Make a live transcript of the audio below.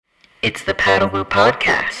It's the Paddlewoo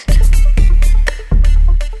Podcast.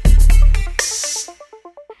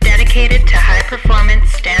 Dedicated to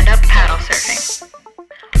high-performance stand-up paddle surfing.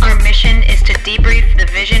 Our mission is to debrief the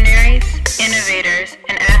visionaries, innovators,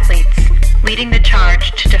 and athletes leading the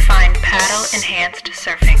charge to define paddle-enhanced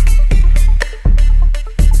surfing.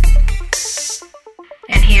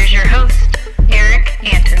 And here's your host, Eric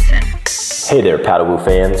Antonsen. Hey there, Paddlewoo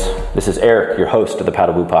fans. This is Eric, your host of the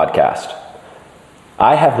Paddlewoo Podcast.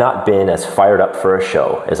 I have not been as fired up for a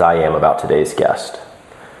show as I am about today's guest.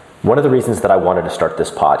 One of the reasons that I wanted to start this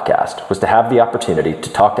podcast was to have the opportunity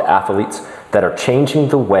to talk to athletes that are changing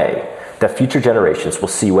the way that future generations will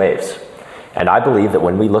see waves. And I believe that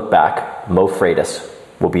when we look back, Mo Freitas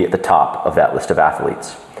will be at the top of that list of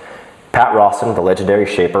athletes. Pat Rawson, the legendary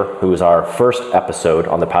shaper, who is our first episode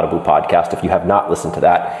on the Paddlewoo Podcast. If you have not listened to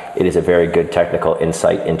that, it is a very good technical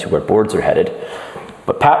insight into where boards are headed.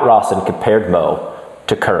 But Pat Rawson compared Mo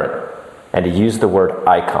to current, and he used the word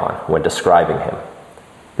icon when describing him.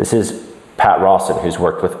 This is Pat Rawson, who's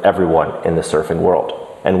worked with everyone in the surfing world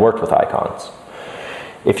and worked with icons.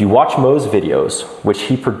 If you watch Mo's videos, which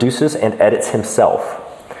he produces and edits himself,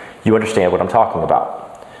 you understand what I'm talking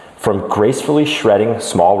about. From gracefully shredding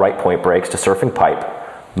small right point breaks to surfing pipe,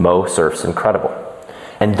 Mo surfs incredible.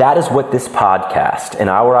 And that is what this podcast and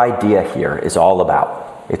our idea here is all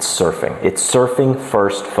about. It's surfing. It's surfing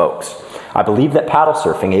first, folks. I believe that paddle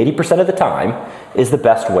surfing, 80% of the time, is the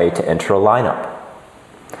best way to enter a lineup.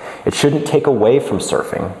 It shouldn't take away from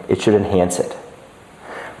surfing, it should enhance it.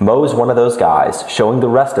 Mo is one of those guys showing the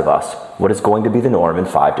rest of us what is going to be the norm in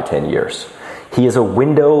 5 to 10 years. He is a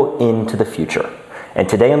window into the future. And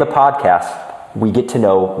today on the podcast, we get to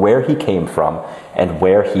know where he came from and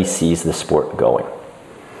where he sees the sport going.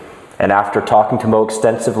 And after talking to Mo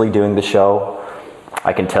extensively doing the show,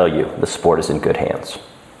 I can tell you the sport is in good hands.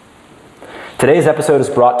 Today's episode is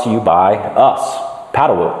brought to you by us,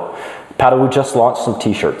 Paddlewoo. Paddlewoo just launched some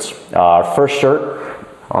t-shirts. Our first shirt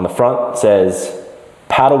on the front says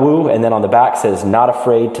Paddlewoo, and then on the back says not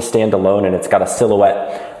afraid to stand alone, and it's got a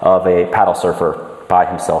silhouette of a paddle surfer by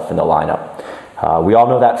himself in the lineup. We all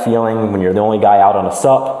know that feeling when you're the only guy out on a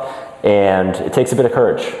sup, and it takes a bit of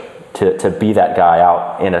courage to be that guy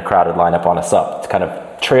out in a crowded lineup on a sup. It's kind of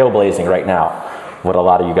trailblazing right now, what a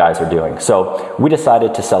lot of you guys are doing. So we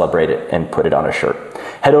decided to celebrate it and put it on a shirt.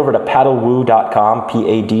 Head over to paddlewoo.com,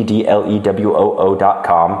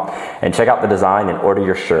 paddlewoo.com, and check out the design and order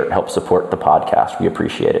your shirt. Help support the podcast. We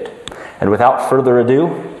appreciate it. And without further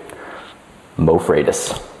ado, Mo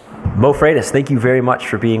Freitas. Mo Freitas, thank you very much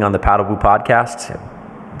for being on the Paddlewoo Podcast.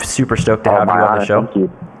 Super stoked to have you on the show. Thank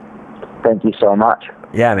you. Thank you so much.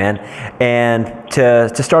 Yeah, man. And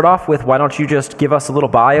to start off with, why don't you just give us a little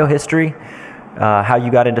bio history? How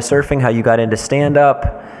you got into surfing, how you got into stand-up,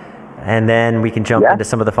 and then we can jump into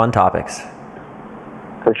some of the fun topics.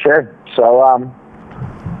 For sure. So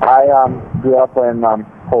I grew up in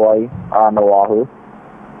Hawaii on Oahu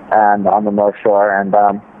and on the North Shore, and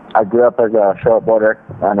I grew up as a shortboarder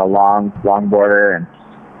and a longboarder, and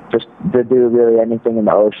just did do really anything in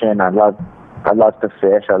the ocean. I loved to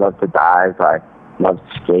fish, I loved to dive, I loved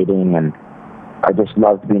skating, and I just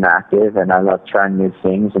loved being active, and I loved trying new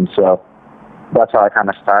things, and so that's how I kind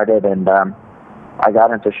of started, and I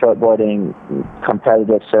got into shortboarding,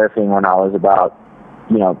 competitive surfing when I was about,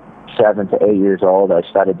 7 to 8 years old. I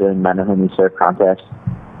started doing Manahumi surf contests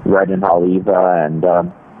right in Haleiwa, and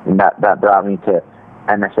that brought me to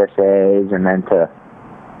NSSAs and then to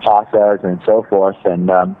PASAs and so forth, and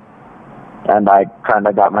I kind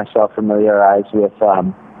of got myself familiarized with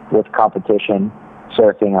competition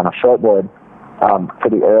surfing on a shortboard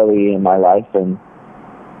pretty early in my life, and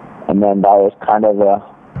then that was kind of the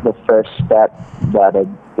first step that had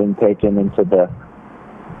been taken into the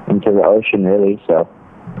ocean, really. So,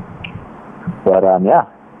 but yeah.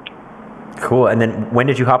 Cool. And then when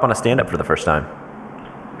did you hop on a stand-up for the first time?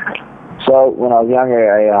 So when I was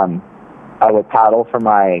younger, I would paddle for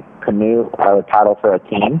my canoe. I would paddle for a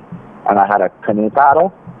team, and I had a canoe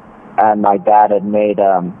paddle. And my dad had made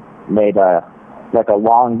a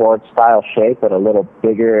longboard style shape, but a little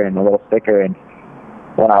bigger and a little thicker. And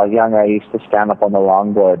when I was younger, I used to stand up on the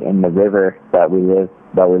longboard in the river that we live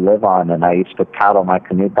on, and I used to paddle my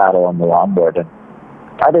canoe paddle on the longboard. And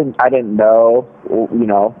I didn't know,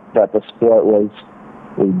 that the sport was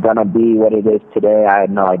gonna be what it is today. I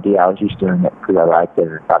had no idea. I was just doing it because I liked it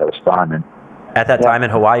and thought it was fun. And at that time in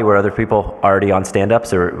Hawaii, were other people already on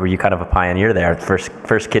stand-ups, or were you kind of a pioneer there,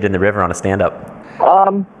 first kid in the river on a stand-up?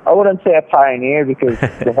 I wouldn't say a pioneer because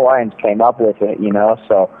the Hawaiians came up with it,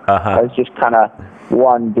 so I was just kind of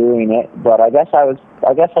one doing it. But I was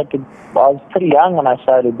pretty young when I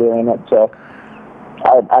started doing it, so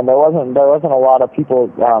And there wasn't a lot of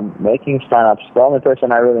people making stand-ups. The only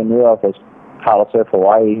person I really knew of was Paddle Surf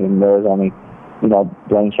Hawaii, and there was only,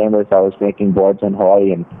 Blaine Chambers that was making boards in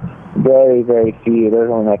Hawaii, and very, very few. There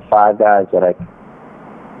was only like 5 guys that I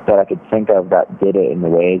could think of that did it in the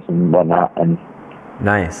waves and whatnot. And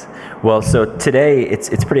nice. Well, so today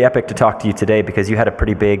it's pretty epic to talk to you today because you had a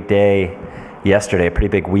pretty big day yesterday, a pretty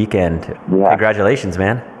big weekend. Yeah. Congratulations,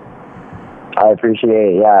 man. I appreciate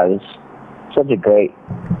it. Yeah, it was such a great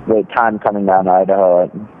time coming down to Idaho. I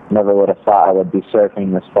never would have thought I would be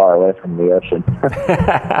surfing this far away from the ocean.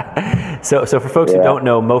 So for folks who don't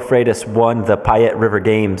know, Mo Freitas won the Payette River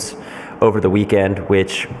Games over the weekend,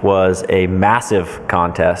 which was a massive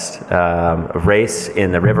contest, a race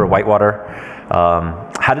in the river, whitewater.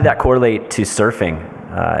 How did that correlate to surfing?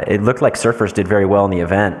 It looked like surfers did very well in the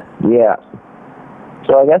event. Yeah.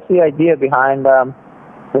 So I guess the idea behind the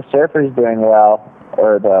surfers doing well,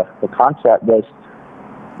 or the concept was,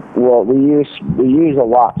 well, we use a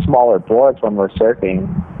lot smaller boards when we're surfing,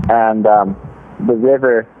 and the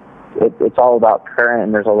river, it's all about current,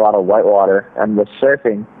 and there's a lot of whitewater. And with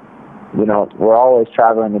surfing, we're always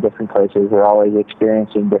traveling to different places. We're always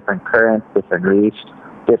experiencing different currents, different reefs,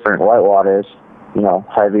 different whitewaters.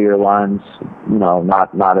 Heavier ones,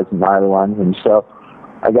 not as gnarly ones, and so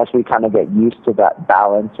I guess we kind of get used to that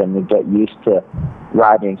balance, and we get used to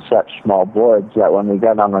riding such small boards that when we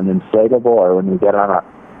get on an inflatable or when we get on a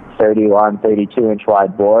 31, 32-inch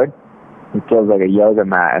wide board, it feels like a yoga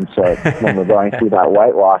mat. And so when we're going through that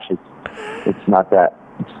whitewash, it's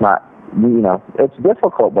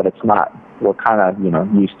difficult, but it's not. We're kind of,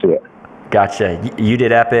 used to it. Gotcha. You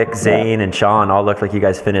did epic. Zane and Sean all looked like you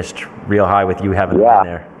guys finished real high with you having been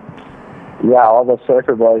there. Yeah, all the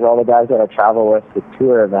surfer boys, all the guys that I travel with, the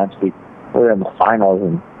tour events, we were in the finals,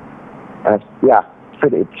 and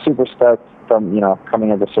super stoked from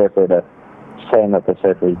coming as a surfer to saying that the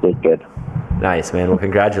surfers did good. Nice, man. Well,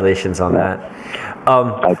 congratulations on that.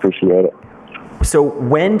 I appreciate it. So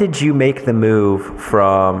when did you make the move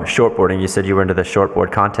from shortboarding? You said you were into the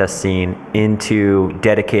shortboard contest scene into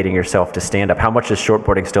dedicating yourself to stand-up. How much is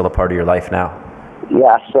shortboarding still a part of your life now?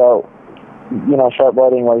 Yeah, so,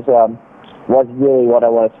 shortboarding was really what I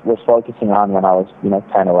was focusing on when I was,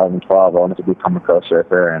 10, 11, 12. I wanted to become a pro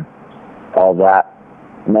surfer and all that.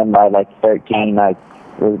 And then by 13, I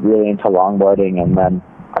was really into longboarding, and then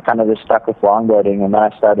I kind of just stuck with longboarding, and then I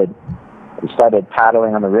started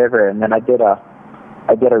paddling on the river, and then I did a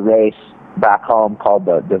race back home called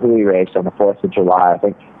the Hui race on the 4th of July. I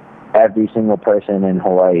think every single person in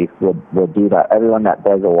Hawaii will do that. Everyone that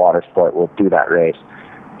does a water sport will do that race.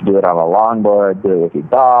 Do it on a longboard, do it with your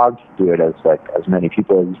dog, do it as many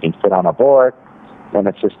people as you can fit on a board, and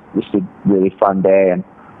it's just a really fun day. And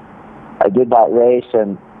I did that race,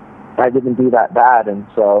 and I didn't do that bad, and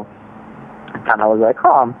so I kind of was like,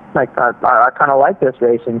 I kind of like this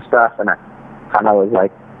racing stuff, and I kind of was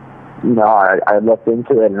like, I looked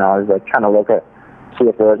into it, and I was like trying to see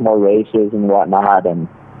if there was more races and whatnot, and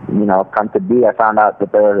come to be, I found out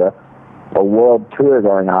that there was a world tour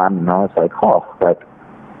going on, and I was like,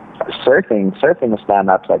 surfing a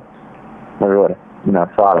stand-up's never would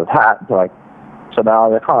have thought of that. So now I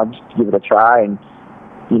was like, I'll just give it a try, and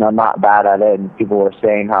not bad at it, and people were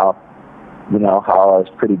saying how I was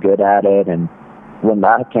pretty good at it. And when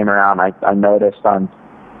that came around, I noticed on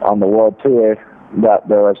the world tour that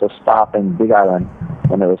there was a stop in Big Island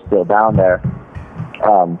when it was still down there.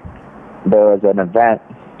 There was an event,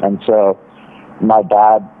 and so my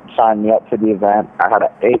dad signed me up for the event. I had an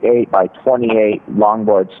 8.8 by 28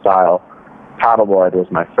 longboard style paddleboard. It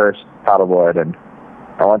was my first paddleboard, and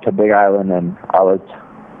I went to Big Island, and I was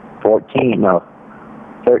 13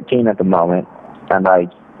 at the moment, and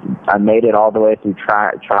I made it all the way through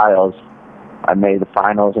trials. I made the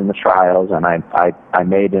finals in the trials, and I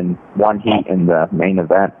made in one heat in the main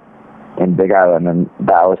event in Big Island, and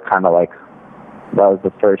that was kind of that was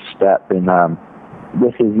the first step in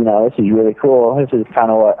this is really cool. This is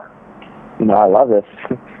kind of what, I love this.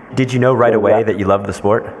 Did you know right away that you loved the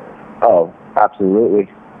sport? Oh, absolutely.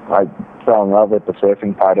 I fell in love with the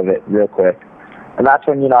surfing part of it real quick. And that's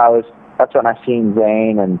when, that's when I seen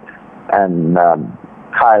Zane and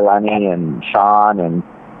Kai Lenny and Sean and,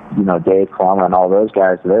 Dave Coloma and all those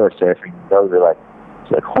guys, they were surfing. Those were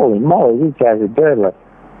holy moly, these guys are good.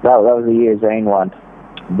 That was the year Zane won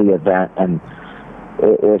the event, and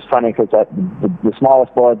it was funny because the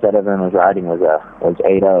smallest boards that everyone was riding was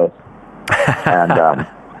 8.0s,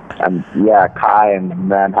 and Kai and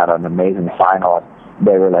Ben had an amazing final.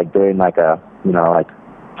 They were doing a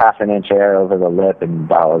half an inch air over the lip, and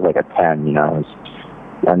that was a 10.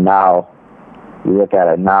 And now you look at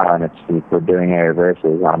it now, and we're doing air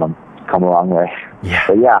reverses on them. Come a long way. Yeah.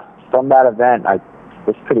 But yeah, from that event, I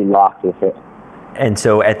was pretty locked with it. And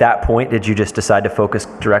so at that point, did you just decide to focus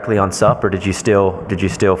directly on SUP, or did you still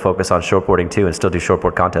focus on shortboarding too and still do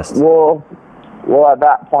shortboard contests? Well, at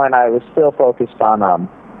that point, I was still focused on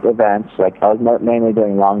events. Like, I was mainly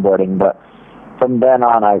doing longboarding, but from then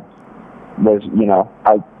on, I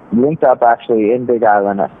linked up actually in Big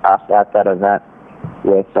Island at that event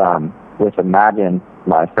with Imagine,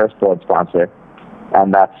 my first board sponsor,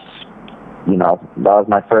 and that was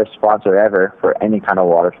my first sponsor ever for any kind of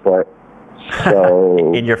water sport.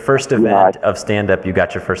 So in your first event of stand-up, you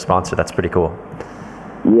got your first sponsor. That's pretty cool.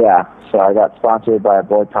 Yeah, so I got sponsored by a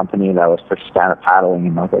board company that was for stand-up paddling,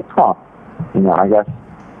 and I was like, I guess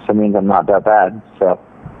that means I'm not that bad. So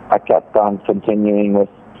I kept on continuing with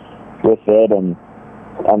it, and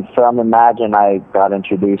from Imagine, I got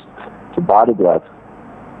introduced to Body Glove,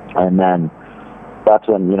 and then that's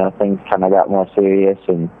when things kind of got more serious,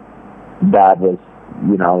 and Dad was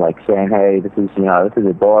like saying, hey, this is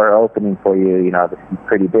a door opening for you, this is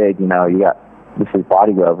pretty big, this is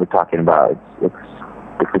Body Glove we're talking about.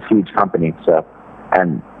 It's a huge company, so,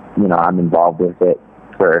 and I'm involved with it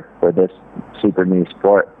for this super new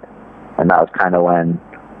sport, and that was kind of when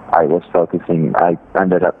I was focusing. I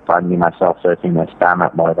ended up finding myself surfing my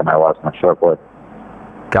stand-up more than I was my shortboard.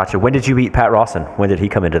 Gotcha. When did you meet Pat Rawson? When did he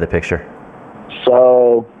come into the picture?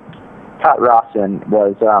 So Pat Rawson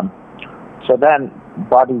was so then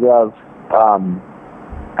Body Glove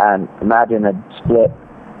and Imagine had split,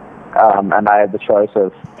 and I had the choice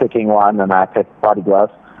of picking one, and I picked Body Glove.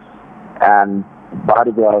 And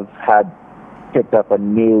Body Glove had picked up a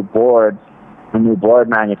new board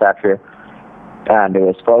manufacturer, and it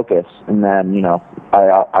was Focus. And then I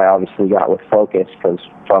obviously got with Focus because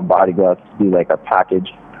from Body Glove to do like a package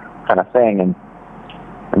kind of thing, and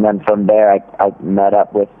then from there I met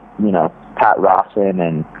up with Pat Rawson,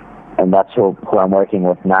 and that's who I'm working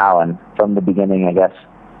with now. And from the beginning, I guess,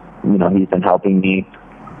 he's been helping me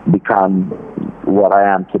become what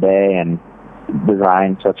I am today and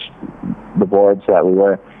design the boards that we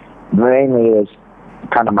were. Mainly it was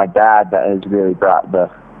kind of my dad that has really brought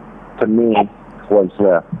to me was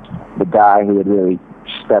the guy who had really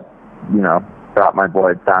brought my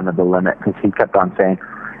boards down to the limit, because he kept on saying,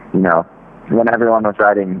 when everyone was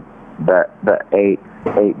riding the eight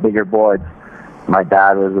bigger boards, my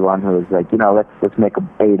dad was the one who was like, let's make a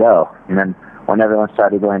 8.0. And then when everyone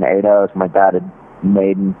started going to 8.0s, my dad had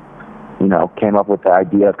came up with the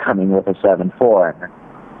idea of coming with a 7.4.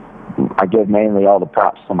 And I give mainly all the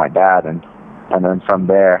props to my dad. And then from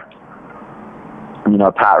there,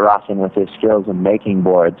 Pat Rawson with his skills in making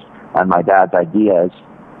boards and my dad's ideas,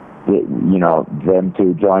 them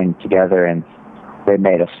two joined together and they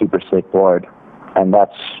made a super slick board. And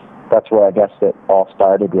that's where I guess it all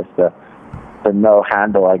started, with the no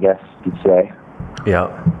handle, I guess you'd say. Yeah.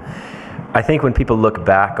 I think when people look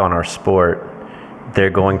back on our sport,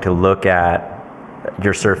 they're going to look at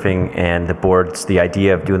your surfing and the boards, the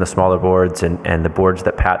idea of doing the smaller boards and the boards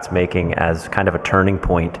that Pat's making as kind of a turning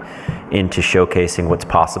point into showcasing what's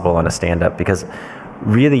possible on a stand-up. Because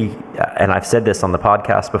really, and I've said this on the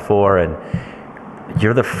podcast before, and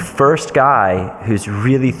you're the first guy who's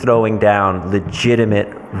really throwing down legitimate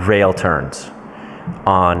rail turns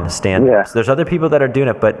on stand-ups. Yeah. There's other people that are doing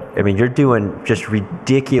it, but I mean, you're doing just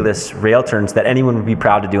ridiculous rail turns that anyone would be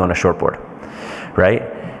proud to do on a shortboard, right?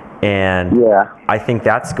 And yeah, I think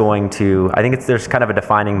there's kind of a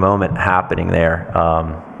defining moment happening there,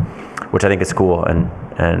 which I think is cool. And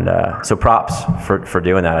so props for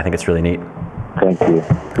doing that. I think it's really neat. Thank you.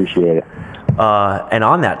 Appreciate it. And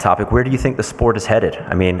on that topic, where do you think the sport is headed?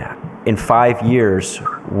 I mean, in 5 years,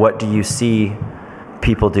 what do you see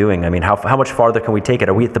people doing? I mean, how much farther can we take it?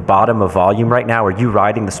 Are we at the bottom of volume right now? Are you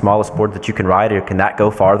riding the smallest board that you can ride, or can that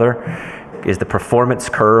go farther? Is the performance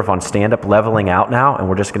curve on stand-up leveling out now, and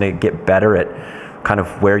we're just going to get better at kind of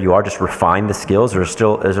where you are, just refine the skills, or is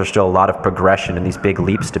there still a lot of progression and these big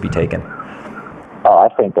leaps to be taken? Oh, I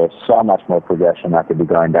think there's so much more progression that could be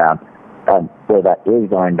going down. And where that is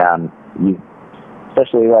going down,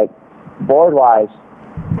 especially like board-wise,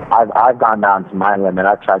 I've gone down to my limit.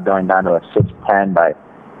 I've tried going down to a 610 by,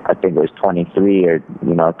 I think it was 23 or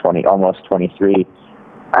 20, almost 23,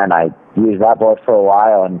 and I used that board for a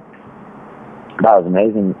while, and that was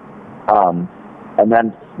amazing. And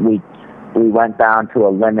then we went down to a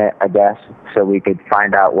limit, I guess, so we could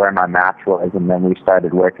find out where my match was, and then we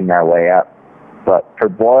started working our way up. But for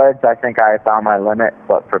boards, I think I found my limit.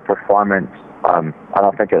 But for performance, I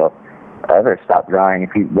don't think it'll ever stop growing.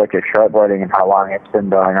 If you look at shortboarding and how long it's been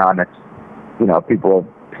going on, it's, people have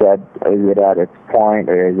said, is it at its point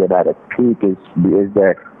or is it at its peak?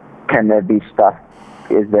 Can there be stuff?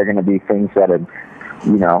 Is there going to be things that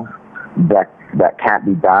you know, that can't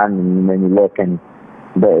be done. And then you look and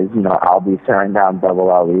there's, you know, Albie throwing down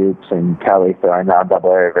double alley-oops and Kelly throwing down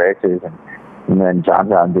double air reverses, and then John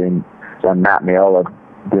doing, and Matt Miola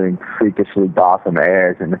doing freakishly awesome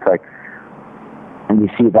airs. And it's like, and you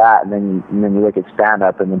see that, and then you look at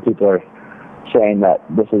stand-up, and then people are saying that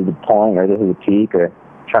this is the point or this is the peak, or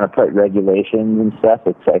trying to put regulations and stuff.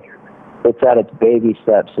 It's like, it's at its baby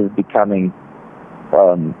steps of becoming,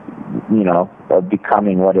 you know, of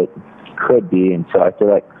becoming what it could be. And so I feel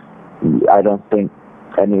like, I don't think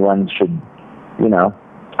anyone should, you know,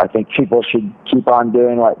 I think people should keep on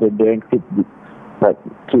doing what they're doing,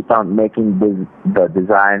 keep on making the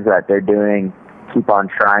designs that they're doing, keep on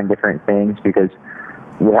trying different things, because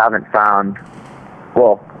we have found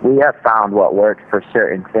what works for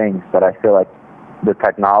certain things, but I feel like the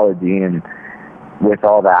technology and with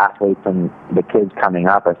all the athletes and the kids coming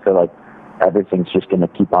up, I feel like everything's just going to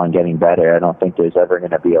keep on getting better. I don't think there's ever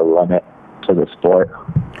going to be a limit to the sport.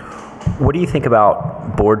 What do you think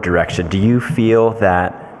about board direction? Do you feel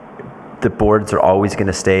that the boards are always going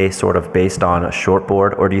to stay sort of based on a short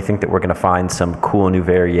board, or do you think that we're going to find some cool new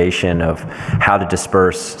variation of how to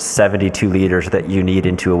disperse 72 liters that you need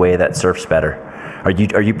into a way that surfs better? Are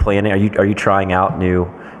you planning? Are you trying out new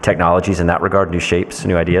technologies in that regard, new shapes,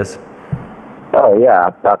 new ideas? Oh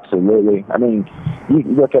yeah, absolutely. I mean, you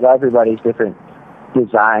look at everybody's different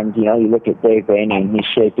designs. You know, you look at Dave Vaney, and he's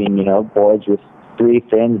shaping, you know, boards with 3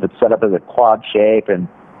 fins but set up as a quad shape, and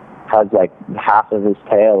has like half of his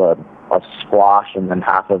tail a squash and then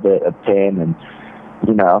half of it a pin, and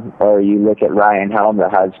you know, or you look at Ryan Helm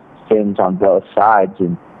that has fins on both sides.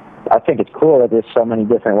 And I think it's cool that there's so many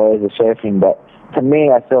different ways of surfing, but to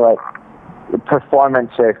me, I feel like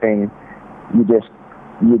performance surfing, you just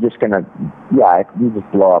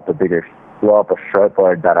blow up a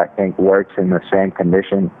shortboard that I think works in the same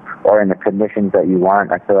condition or in the conditions that you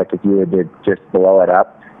want. I feel like if you were to just blow it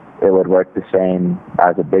up, it would work the same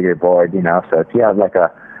as a bigger board, you know. So if you have like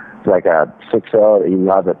a 6.0 that you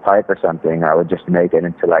love at pipe or something, I would just make it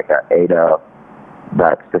into like a 8.0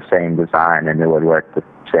 that's the same design, and it would work the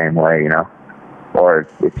same way, you know. Or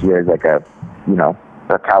if you're like a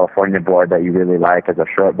California board that you really like as a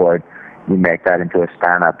short board, you make that into a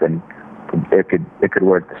stand-up, and it could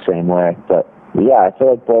work the same way. But yeah, I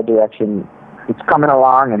feel like board direction, it's coming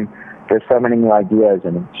along, and there's so many new ideas,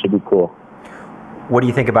 and it should be cool. What do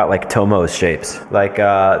you think about like Tomo's shapes, like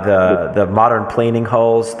the modern planing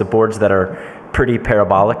hulls, the boards that are pretty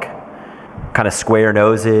parabolic, kind of square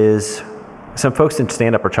noses? Some folks in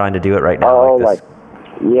stand-up are trying to do it right now. Oh, like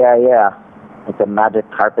yeah. It's a magic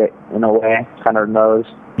carpet in a way, kind of nose.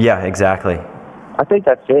 Yeah, exactly. I think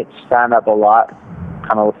that fits stand-up a lot.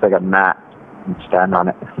 Kind of looks like a mat. You stand on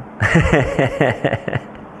it.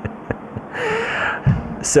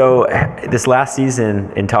 So this last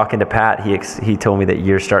season, in talking to Pat, he told me that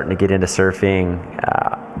you're starting to get into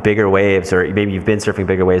surfing bigger waves, or maybe you've been surfing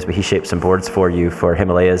bigger waves, but he shaped some boards for you for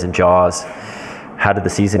Himalayas and Jaws. How did the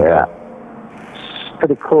season go? It's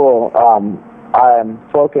pretty cool. I'm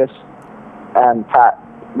focused, and Pat,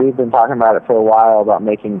 we've been talking about it for a while, about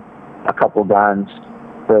making a couple guns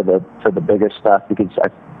for the bigger stuff, because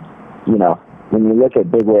when you look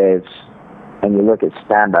at big waves and you look at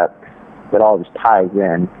stand-up, it all just ties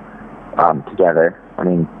in together. I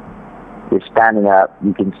mean, you're standing up,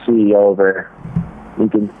 you can see over, you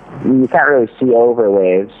can't really see over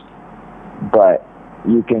waves, but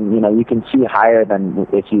you can see higher than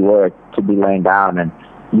if you were to be laying down, and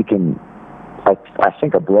you can, I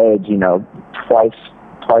think a blade, twice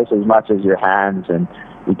as much as your hands, and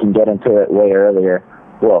you can get into it way earlier.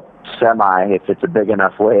 Well, if it's a big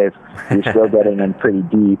enough wave, you're still getting in pretty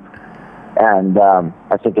deep. And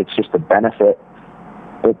I think it's just a benefit.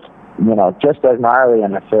 It's, just as gnarly,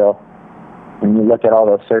 and I feel when you look at all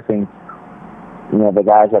those surfing, the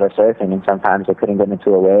guys that are surfing, and sometimes they couldn't get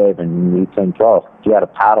into a wave, and you think, if you had a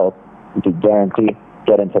paddle, you could guarantee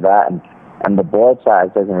get into that. And the board size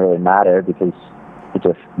doesn't really matter, because it's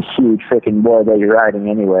a huge freaking board that you're riding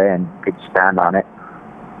anyway, and you could stand on it.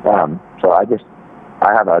 So I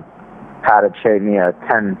have a Pat had showed me a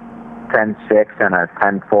 10.6 and a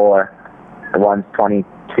 10.4. The one's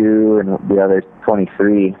 22 and the other's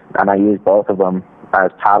 23, and I use both of them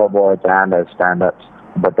as paddle boards and as stand-ups,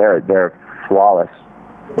 but they're flawless.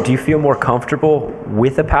 Do you feel more comfortable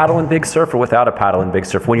with a paddle in big surf or without a paddle in big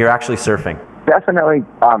surf when you're actually surfing? Definitely,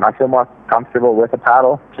 I feel more comfortable with a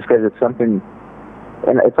paddle, just because it's something,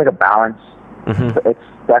 and it's like a balance. Mm-hmm. It's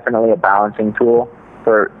definitely a balancing tool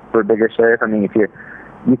for bigger surf. I mean,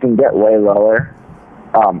 you can get way lower,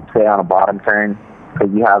 say on a bottom turn, because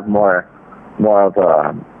you have more of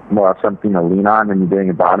something to lean on when you're doing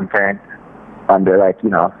a bottom turn. under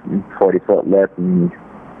 40-foot lip, and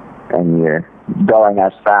you're going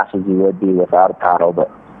as fast as you would be without a paddle, but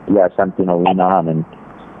you have something to lean on, and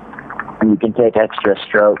you can take extra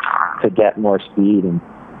strokes to get more speed. And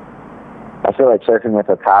I feel like surfing with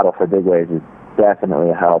a paddle for big waves is definitely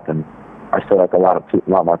a help, and I feel like a lot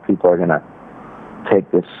more people are gonna take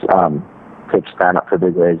stand up for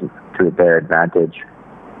big waves to their advantage.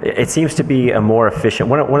 It seems to be a more efficient.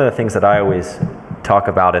 One of the things that I always talk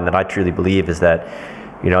about and that I truly believe is that,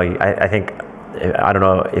 I think, I don't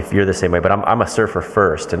know if you're the same way, but I'm a surfer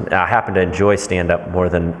first, and I happen to enjoy stand-up more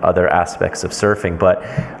than other aspects of surfing, but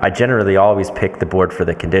I generally always pick the board for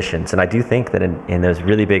the conditions, and I do think that in those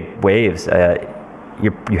really big waves,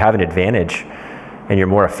 you have an advantage, and you're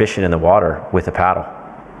more efficient in the water with a paddle.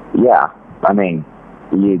 Yeah, I mean,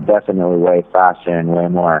 you definitely way faster and way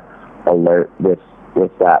more alert with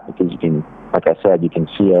that, because you can, like I said, you can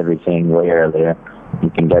see everything way earlier. You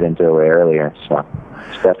can get into it way earlier, so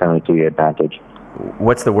it's definitely to your advantage.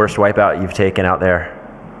 What's the worst wipeout you've taken out there?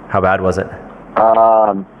 How bad was it?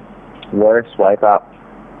 Worst wipeout?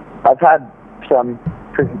 I've had some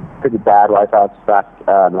pretty bad wipeouts back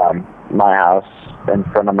at my house in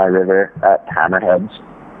front of my river at Hammerheads.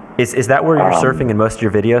 Is that where you're surfing in most of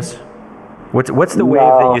your videos? What's the wave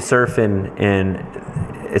that you surf in?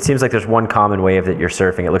 It seems like there's one common wave that you're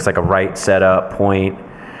surfing. It looks like a right setup point.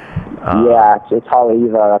 It's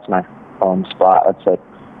Haleiwa. That's my home spot. That's like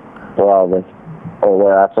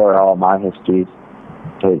that's where all my history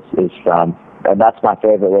is from, and that's my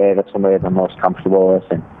favorite wave. That's the wave I'm most comfortable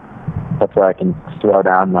with, and that's where I can throw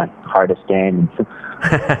down my hardest game and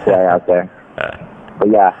play out there. But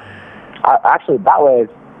yeah, actually that wave,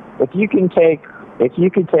 if you could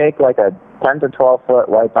take like a 10 to 12 foot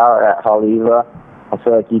wipeout at Haleiwa, I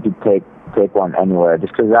feel like you could take one anywhere,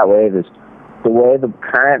 just because that wave is, the way the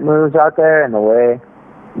current moves out there and the way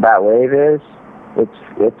that wave is,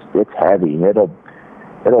 it's heavy. It'll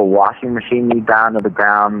washing machine you down to the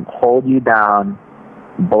ground, hold you down,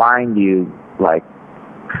 blind you, like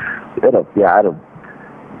it'll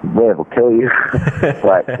kill you.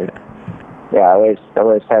 But it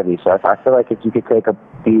was heavy. So I feel like if you could take a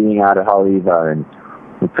beating out of Haleiwa, and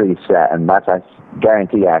you're pretty set, and I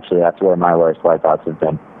guarantee actually that's where my worst wipeouts have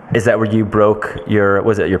been. Is that where you broke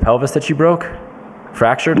was it your pelvis that you broke?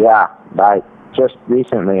 Fractured? Yeah, just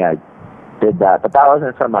recently I did that, but that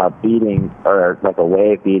wasn't from a beating or like a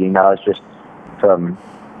wave beating. That was just from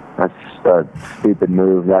a stupid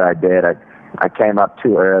move that I did. I came up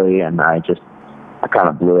too early, and I kind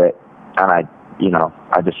of blew it, and I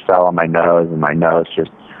just fell on my nose, and my nose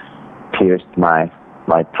just pierced my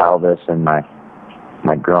pelvis and my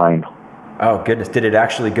groin. Oh goodness! Did it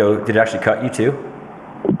actually cut you too?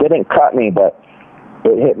 It didn't cut me, but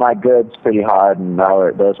it hit my goods pretty hard, and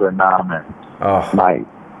those were numb. And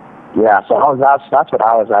so that's what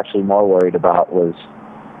I was actually more worried about, was,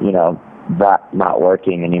 that not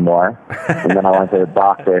working anymore. And then I went to the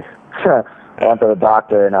doctor.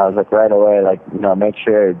 And I was like, right away, make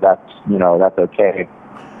sure that's okay.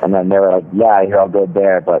 And then they were like, yeah, you're all good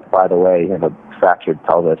there, but by the way, you have a fractured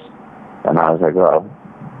pelvis. And I was like, well,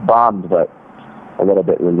 bummed, but a little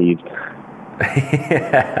bit relieved.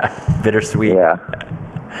 Bittersweet. Yeah,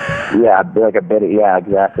 like a bit. Yeah,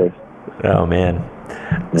 exactly. Oh man.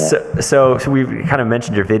 Yeah. So we've kind of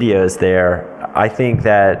mentioned your videos there. I think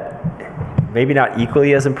that maybe not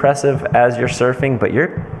equally as impressive as your surfing, but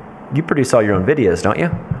you produce all your own videos, don't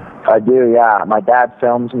you? I do. Yeah, my dad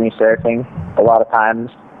films me surfing a lot of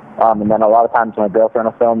times, and then a lot of times my girlfriend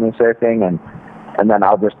will film me surfing, and then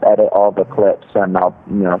I'll just edit all the clips, and I'll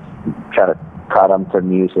try to cut them to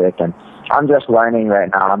music. And I'm just learning right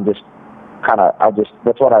now. I'm just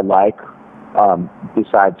that's what I like.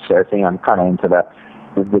 Besides surfing, I'm kind of into the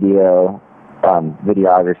video,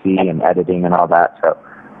 videography and editing and all that. So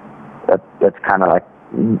that's kind of like,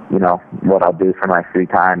 what I'll do for my free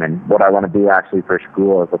time, and what I want to do actually for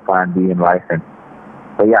school as a plan B in life.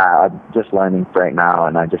 But yeah, I'm just learning right now,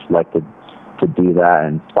 and I just like to do that,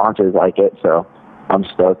 and sponsors like it, so I'm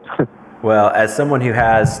stoked. Well, as someone who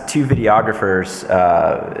has 2 videographers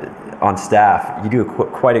on staff, you do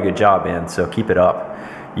quite a good job, man. So keep it up.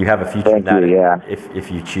 You have a future in that,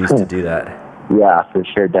 if you choose to do that. Yeah, for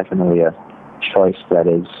sure. Definitely a choice that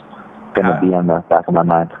is going to be on the back of my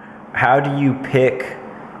mind. How do you pick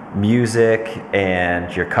music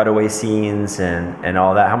and your cutaway scenes and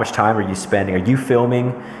all that? How much time are you spending? Are you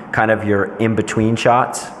filming kind of your in-between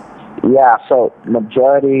shots? Yeah, so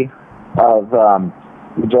majority of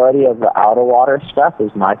the outer water stuff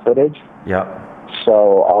is my footage. Yep.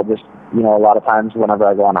 So I'll just, a lot of times whenever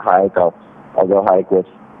I go on a hike, I'll go hike with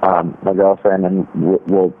my girlfriend, and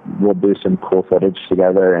we'll do some cool footage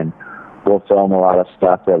together, and we'll film a lot of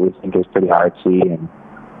stuff that we think is pretty artsy,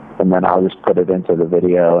 and then I'll just put it into the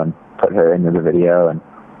video and put her into the video, and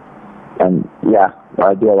yeah,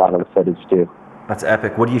 I do a lot of the footage too. That's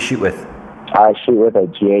epic. What do you shoot with? I shoot with a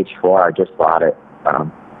GH4. I just bought it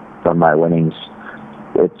from my winnings.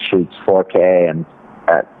 It shoots 4K and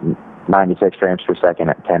at 96 frames per second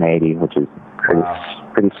at 1080, which is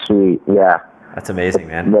pretty sweet. Yeah. That's amazing,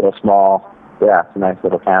 man. Little small. Yeah, it's a nice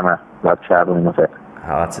little camera. Love traveling with it.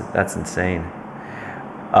 Oh, that's insane.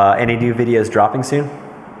 Any new videos dropping soon?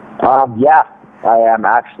 Yeah, I am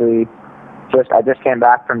actually I just came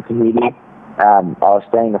back from Tahiti. I was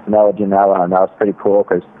staying with Noah Janela, and that was pretty cool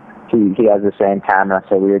because he has the same camera,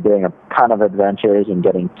 so we were doing a ton of adventures and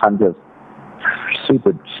getting tons of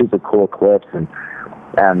super cool clips and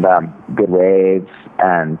good waves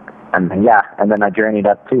and then I journeyed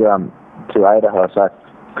up to Idaho, so I've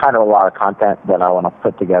kind of a lot of content that I want to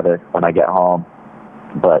put together when I get home.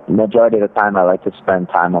 But majority of the time I like to spend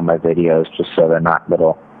time on my videos just so they're not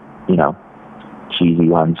little, cheesy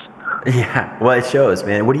ones. Yeah, well, it shows,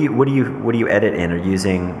 man. What do you edit in? Are you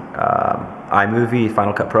using iMovie,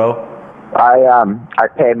 Final Cut Pro? I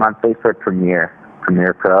pay monthly for Premiere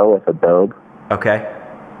Pro with Adobe. Okay.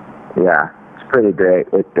 Yeah, it's pretty great.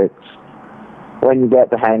 It's when you get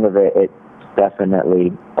the hang of it, it's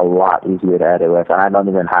definitely a lot easier to edit with. And I don't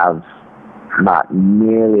even have not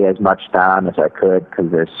nearly as much down as I could because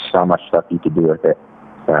there's so much stuff you could do with it.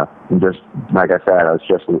 So just like I said,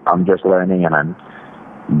 I'm just learning, and I'm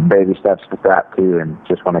baby steps with that too, and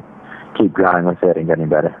just want to keep growing with it and getting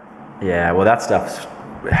better. Yeah, well, that stuff's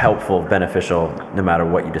helpful, beneficial, no matter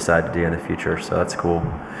what you decide to do in the future. So that's cool.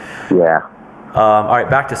 Yeah. All right,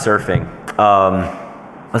 back to surfing.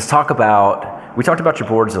 Let's talk about. We talked about your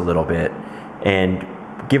boards a little bit, and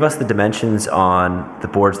give us the dimensions on the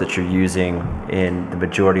boards that you're using in the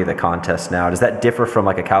majority of the contests now. Does that differ from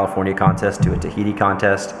like a California contest to a Tahiti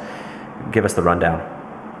contest? Give us the rundown.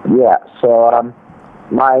 Yeah, so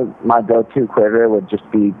my go-to quiver would just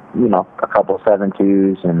be, a couple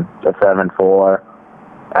 7.2s and a 7.4,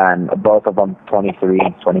 and both of them 23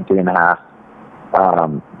 and a half.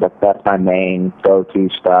 That's my main go-to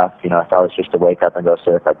stuff. If I was just to wake up and go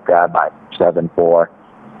surf, I'd grab my 7.4.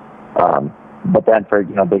 But then for,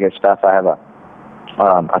 bigger stuff, I have a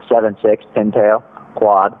 7.6 pintail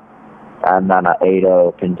quad and then a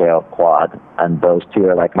 8.0 pintail quad. And those two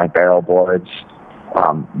are like my barrel boards,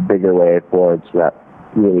 bigger wave boards that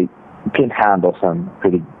really can handle some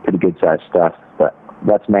pretty good sized stuff. But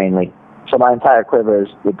that's mainly. So my entire quiver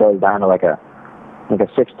it goes down to like a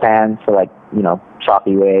 610 for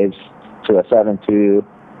choppy waves, to a 7.2,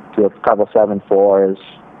 to a couple 7.4s,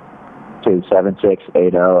 to 7.6,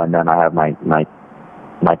 8.0, and then I have my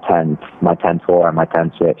 10.4 and my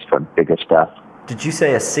 10.6 for bigger stuff. Did you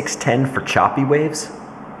say a 610 for choppy waves?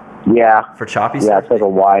 Yeah. For choppy? Yeah, it's like a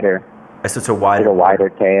wider. So it's a wider. Like a wider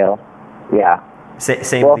tail. Yeah.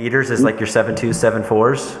 Same leaders as like your 7.2s,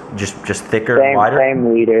 7.4s, just thicker, wider.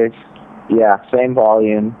 Same leaders. Yeah, same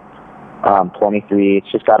volume. 23.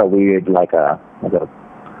 It's just got a weird got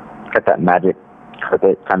that magic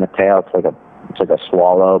carpet kind of tail. It's like a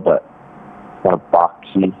swallow, but more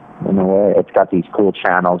boxy in a way. It's got these cool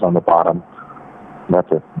channels on the bottom.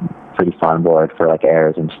 That's a pretty fun board for like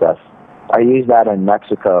airs and stuff. I used that in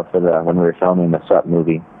Mexico when we were filming the Sup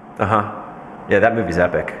movie. Yeah, that movie's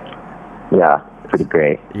epic. Yeah, pretty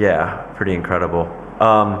great. Yeah, pretty incredible.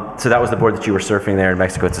 So that was the board that you were surfing there in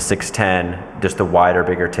Mexico. It's a 610, just a wider,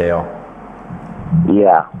 bigger tail.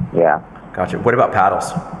 Yeah. Gotcha. What about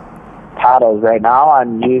paddles? Paddles right now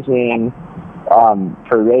I'm using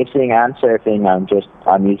for racing and surfing.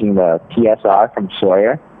 I'm using the TSR from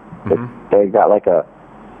Sawyer. Mm-hmm. They got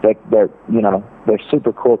they're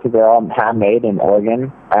super cool because they're all handmade in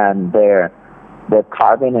Oregon, and they're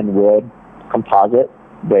carbon and wood composite.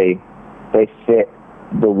 They fit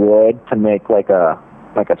the wood to make like a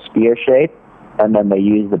spear shape, and then they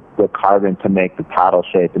use the carbon to make the paddle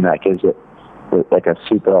shape, and that gives it like a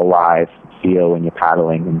super alive feel when you're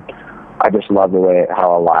paddling. And I just love the way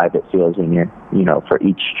how alive it feels when you're, for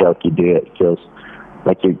each stroke you do, it feels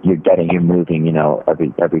like you're moving,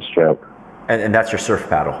 every stroke. And that's your surf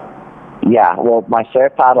paddle? Yeah, well, my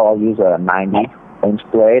surf paddle, I'll use a 90-inch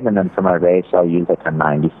blade, and then for my race, I'll use like a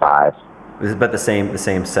 95. But the same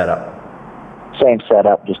setup? Same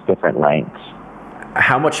setup, just different lengths.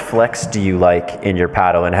 How much flex do you like in your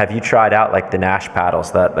paddle? And have you tried out like the Nash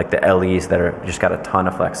paddles, like the LEs that are just got a ton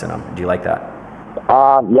of flex in them? Do you like that?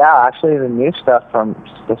 Yeah, actually the new stuff from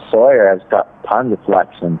the Sawyer has got tons of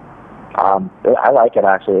flex, and I like it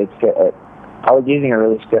actually. It's good. I was using a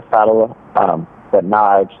really stiff paddle, but now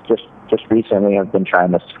I just recently I've been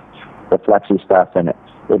trying the flexy stuff, and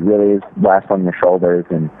it really is less on your shoulders,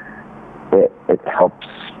 and it helps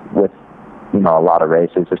with, you know, a lot of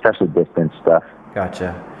races, especially distance stuff.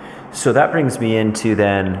 Gotcha. So that brings me into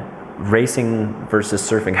then racing versus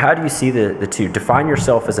surfing. How do you see the two? Define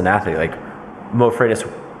yourself as an athlete. Like, Mo Freitas,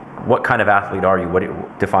 what kind of athlete are you?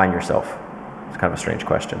 Define yourself? It's kind of a strange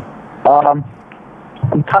question.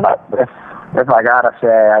 I'm kind of, if I gotta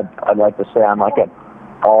say, I'd like to say I'm like an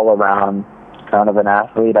all-around kind of an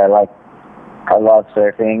athlete. I love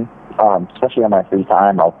surfing, especially on my free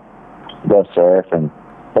time. I'll go surf,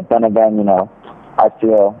 but then again, you know, I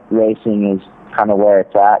feel racing is kind of where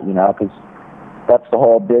it's at, you know, because that's the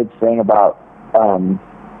whole big thing about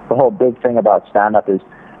stand-up is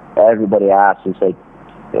everybody asks is like,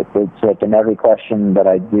 it's like in every question that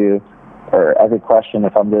I do, or every question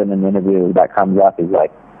if I'm doing an interview that comes up is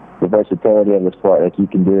like the versatility of the sport. Like, you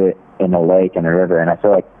can do it in a lake and a river, and I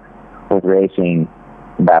feel like with racing,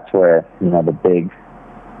 that's where, you know, the big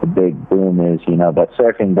boom is, you know. But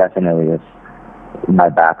surfing definitely is my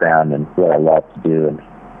background and what I love to do, and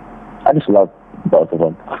I just love both of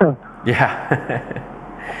them.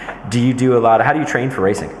 Yeah. Do you do how do you train for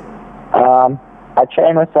racing? I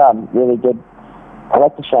train with really good. I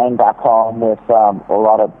like to train back home with a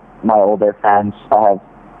lot of my older friends. I have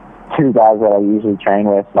two guys that I usually train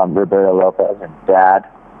with, Roberto Lopez and Dad,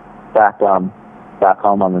 back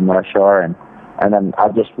home on the North Shore, and then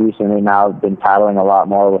I've just recently now been paddling a lot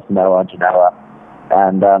more with Noah Janela,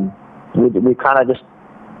 and we kind of just,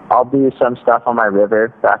 I'll do some stuff on my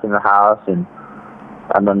river back in the house, and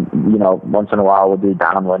then, you know, once in a while we'll do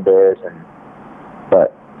downwinders,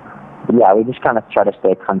 but yeah, we just kind of try to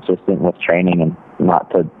stay consistent with training and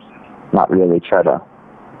not really try to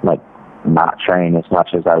like not train as much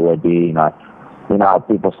as I would be. You know how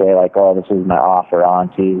people say like, oh, this is my off or on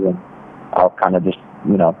season. I'll kind of just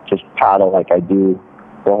paddle like I do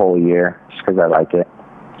the whole year just because I like it.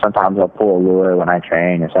 Sometimes I'll pull a lure when I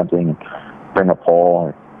train or something, and bring a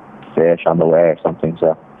pole or fish on the way or something.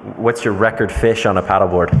 So, what's your record fish on a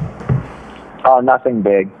paddleboard? Oh, nothing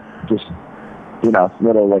big. Just, you know,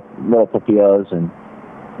 little papillos and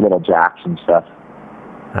little jacks and stuff.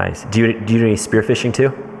 Nice. Do you do any spearfishing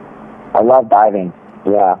too? I love diving.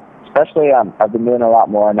 Yeah, especially I've been doing a lot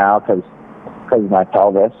more now because of my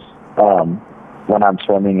pelvis. When I'm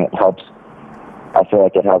swimming, it helps. I feel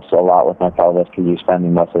like it helps a lot with my pelvis because you're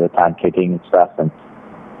spending most of the time kicking and stuff, and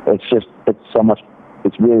it's so much.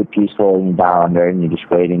 It's really peaceful when you're down under and you're just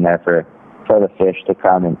waiting there for the fish to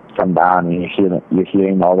come down, and you're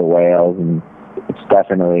hearing all the whales, and it's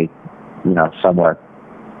definitely, you know, somewhere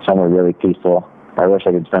really peaceful. I wish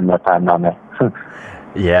I could spend more time down there.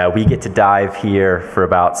 Yeah, we get to dive here for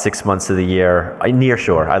about 6 months of the year near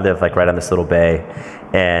shore. I live like right on this little bay,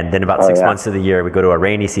 and then about 6 months of the year we go to a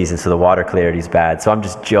rainy season, so the water clarity is bad. So I'm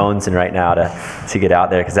just jonesing right now to get out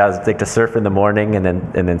there because I was like to surf in the morning and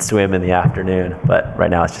then swim in the afternoon. But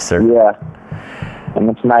right now it's just surfing. Yeah. And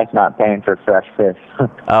it's nice not paying for fresh fish.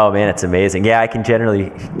 Oh, man, it's amazing. Yeah, I can generally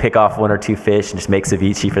pick off one or two fish and just make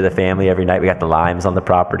ceviche for the family every night. We got the limes on the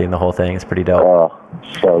property and the whole thing. It's pretty dope. Oh,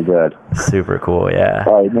 so good. Super cool, yeah.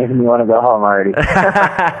 Oh, you're making me want to go home already.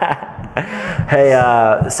 Hey,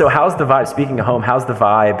 so how's the vibe? Speaking of home, how's the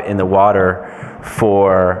vibe in the water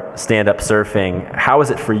for stand-up surfing? How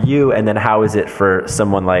is it for you, and then how is it for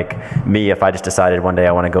someone like me if I just decided one day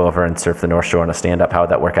I want to go over and surf the North Shore on a stand-up? How would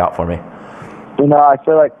that work out for me? You know, I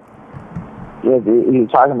feel like you're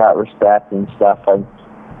talking about respect and stuff.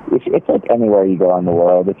 It's like anywhere you go in the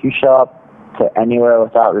world. If you show up to anywhere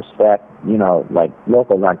without respect, you know, like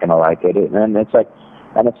locals aren't gonna like it. And it's like,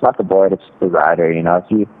 and it's not the board, it's the rider. You know, if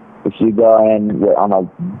you go in on a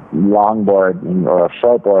longboard or a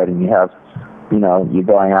shortboard and you have, you know, you're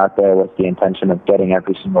going out there with the intention of getting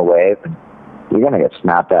every single wave, and you're gonna get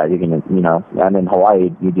snapped at. You're gonna, you know, and in Hawaii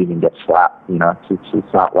you'd even get slapped. You know,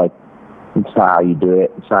 it's not like. It's not how you do it.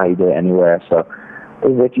 It's not how you do it anywhere. So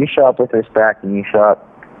if you show up with respect and you show up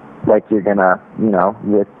like you're going to, you know,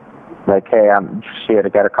 with like, hey, I'm just here to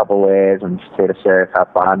get a couple waves. I'm just here to surf, have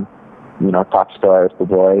fun, you know, talk stories to the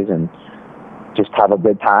boys and just have a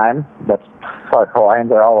good time. That's what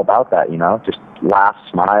Hawaiians are all about, that, you know, just laughs,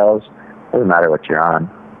 smiles. Doesn't matter what you're on.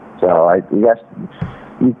 So I guess,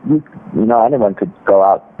 you know, anyone could go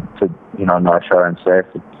out to, you know, North Shore and surf.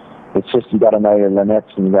 It's just you got to know your limits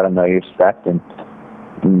and you got to know your respect, and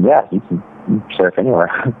yeah, you can surf anywhere.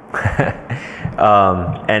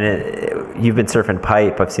 You've been surfing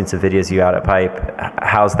Pipe. I've seen some videos of you out at Pipe.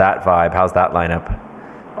 How's that vibe? How's that lineup?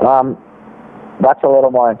 That's a little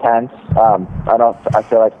more intense. I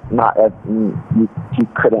feel like you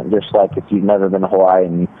couldn't just, like, if you've never been to Hawaii,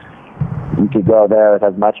 and you could go there with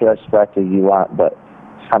as much respect as you want, but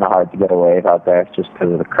kind of hard to get a wave out there just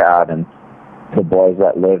because of the crowd and the boys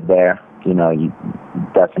that live there. You know, you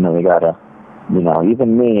definitely gotta, you know,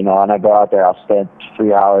 even me, you know, when I go out there, I'll spend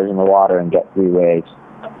 3 hours in the water and get 3 waves.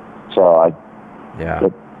 So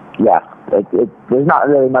there's not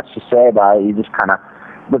really much to say about it. You just kind of,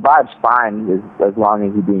 the vibe's fine as long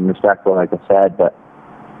as you're being respectful, like I said, but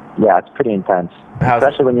yeah, it's pretty intense.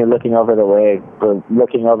 Especially when you're looking over the wave, or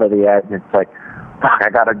looking over the edge, and it's like, fuck,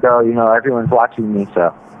 I gotta go, you know, everyone's watching me,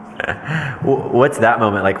 so. What's that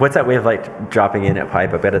moment like? What's that wave like dropping in at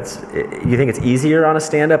pipe? I bet you think it's easier on a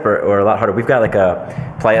stand-up or a lot harder? We've got like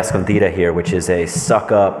a Playa Escondida here, which is a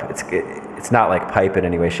suck-up. It's not like pipe in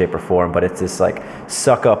any way, shape, or form, but it's this like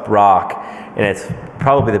suck-up rock, and it's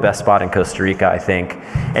probably the best spot in Costa Rica, I think.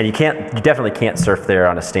 And you definitely can't surf there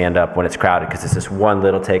on a stand-up when it's crowded because it's this one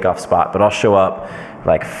little takeoff spot. But I'll show up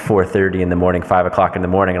like 4:30 in the morning, 5 o'clock in the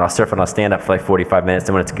morning, and I'll surf on a stand-up for like 45 minutes.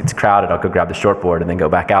 And when it's crowded, I'll go grab the shortboard and then go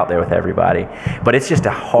back out there with everybody. But it's just a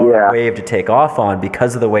hard wave to take off on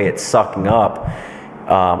because of the way it's sucking up.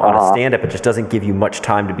 On a stand-up, it just doesn't give you much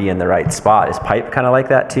time to be in the right spot. Is pipe kind of like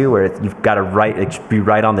that too, where you've got to be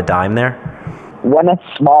right on the dime there? When it's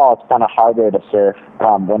small, it's kind of harder to surf.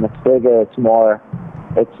 When it's bigger, it's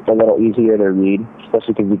a little easier to read,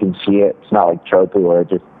 especially because you can see it. It's not like Chopu where it's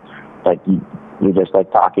just like you're just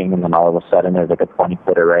like talking, and then all of a sudden there's like a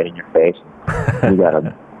 20-footer right in your face. You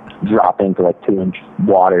gotta drop into like 2-inch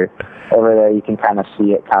water. Over there, you can kind of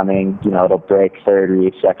see it coming. You know, it'll break third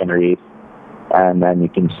reef, second reef, and then you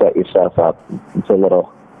can set yourself up. It's a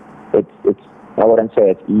little. It's. I wouldn't say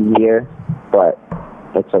it's easier, but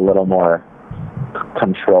it's a little more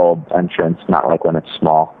controlled entrance. Not like when it's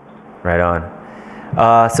small. Right on.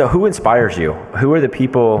 So who inspires you? Who are the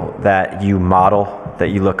people that you model, that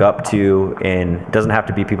you look up to? And it doesn't have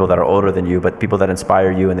to be people that are older than you, but people that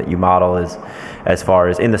inspire you and that you model as far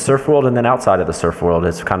as in the surf world and then outside of the surf world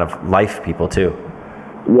as kind of life people too.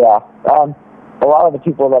 Yeah. A lot of the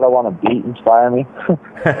people that I want to beat inspire me.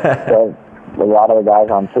 So a lot of the guys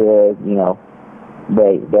on tour, you know,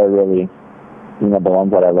 they're really, you know, the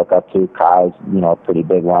ones that I look up to. Kai's, you know, a pretty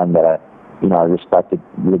big one that I respected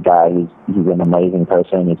the guy. He's an amazing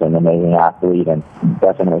person. He's an amazing athlete, and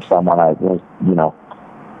definitely someone I was, you know,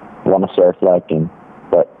 want to surf like.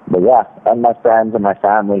 But yeah, and my friends and my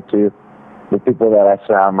family too. The people that I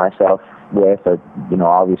surround myself with are, you know,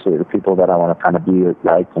 obviously the people that I want to kind of be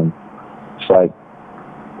like, and so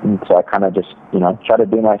I kind of just, you know, try to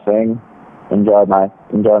do my thing, enjoy my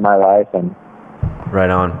life, and. Right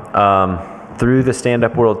on. Through the Stand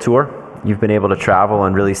Up World Tour, you've been able to travel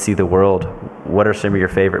and really see the world. What are some of your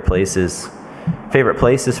favorite places? Favorite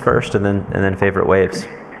places first, and then favorite waves.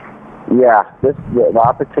 Yeah, the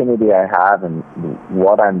opportunity I have and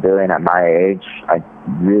what I'm doing at my age, I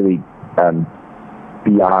really am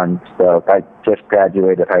beyond stoked. I just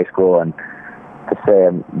graduated high school, and to say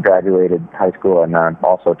I graduated high school and I'm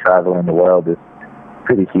also traveling the world is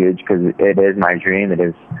pretty huge because it is my dream. It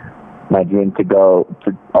is my dream to go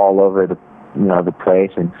to all over the place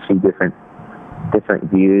and see different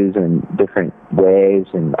views and different waves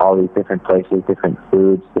and all these different places, different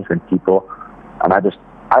foods, different people. And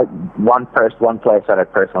one place that I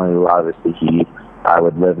personally love is Tahiti. I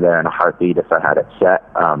would live there in a heartbeat if I had it set.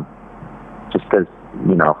 Just because,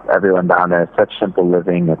 you know, everyone down there is such simple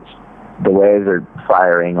living. The waves are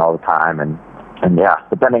firing all the time, and yeah.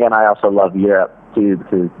 But then again, I also love Europe too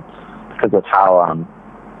because of how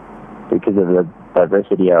because of the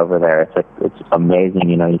diversity over there. It's amazing.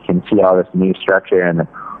 You know, you can see all this new structure and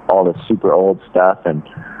all this super old stuff, and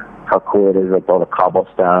how cool it is with all the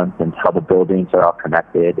cobblestones and how the buildings are all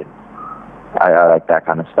connected. And I like that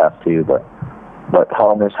kind of stuff too. But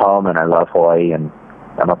home is home, and I love Hawaii, and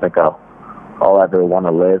I don't think I'll ever want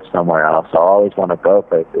to live somewhere else. I'll always want to go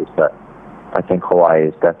places, but I think Hawaii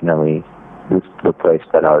is definitely the place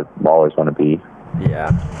that I always want to be.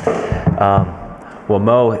 Yeah. Well,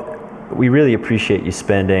 Mo, we really appreciate you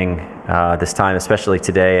spending this time, especially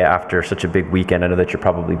today after such a big weekend. I know that you're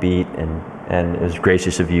probably beat, and it was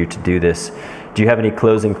gracious of you to do this. Do you have any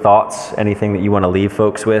closing thoughts, anything that you want to leave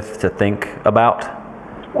folks with to think about?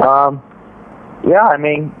 Yeah, I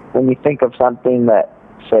mean, when you think of something that,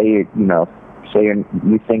 you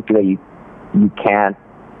think that you can't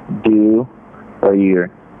do, or you're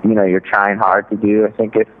trying hard to do, I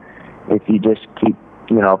think if you just keep,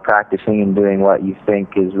 practicing and doing what you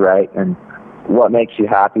think is right and what makes you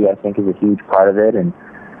happy, I think is a huge part of it. And,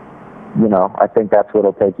 I think that's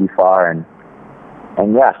what'll take you far. And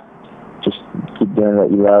yeah, just keep doing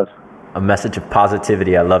what you love. A message of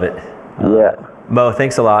positivity. I love it. Yeah. Mo,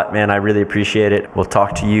 thanks a lot, man. I really appreciate it. We'll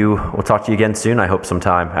talk to you again soon, I hope,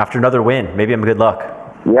 sometime. After another win. Maybe I'm good luck.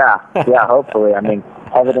 Yeah, hopefully. I mean,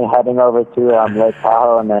 heading over to Lake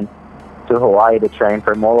Tahoe and then to Hawaii to train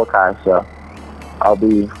for Molokai. So I'll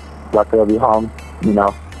be lucky to be home,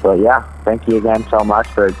 But yeah, thank you again so much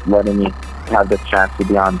for letting me have this chance to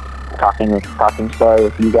be on Talking Story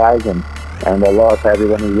with you guys, and aloha to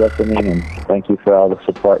everyone who's listening, and thank you for all the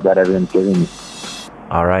support that everyone's giving me.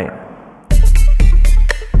 All right.